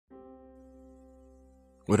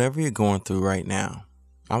Whatever you're going through right now,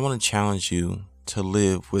 I want to challenge you to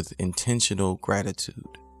live with intentional gratitude.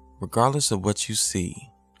 Regardless of what you see,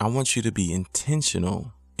 I want you to be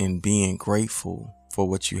intentional in being grateful for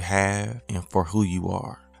what you have and for who you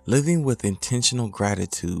are. Living with intentional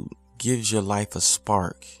gratitude gives your life a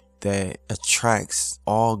spark that attracts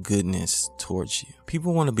all goodness towards you.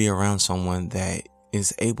 People want to be around someone that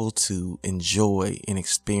is able to enjoy and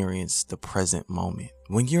experience the present moment.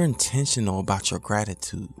 When you're intentional about your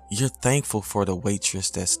gratitude, you're thankful for the waitress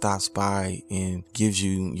that stops by and gives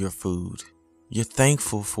you your food. You're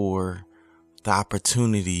thankful for the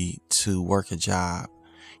opportunity to work a job.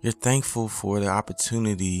 You're thankful for the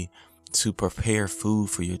opportunity to prepare food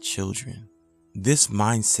for your children. This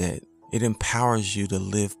mindset, it empowers you to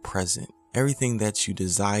live present. Everything that you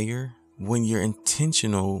desire, when you're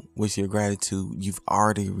intentional with your gratitude, you've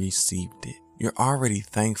already received it. You're already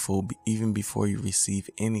thankful even before you receive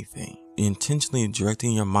anything. You're intentionally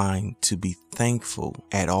directing your mind to be thankful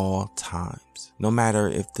at all times. No matter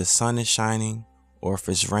if the sun is shining or if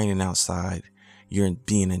it's raining outside, you're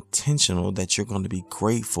being intentional that you're going to be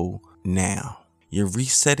grateful now. You're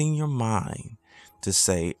resetting your mind to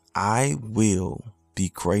say, I will be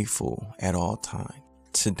grateful at all times.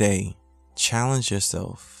 Today, challenge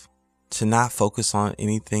yourself to not focus on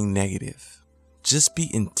anything negative. Just be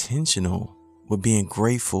intentional with being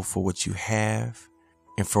grateful for what you have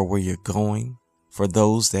and for where you're going, for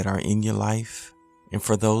those that are in your life and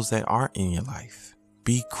for those that aren't in your life.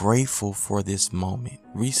 Be grateful for this moment.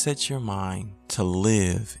 Reset your mind to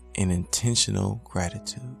live in intentional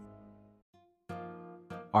gratitude.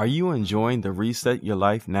 Are you enjoying the Reset Your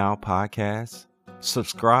Life Now podcast?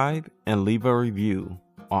 Subscribe and leave a review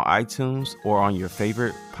on iTunes or on your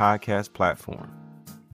favorite podcast platform.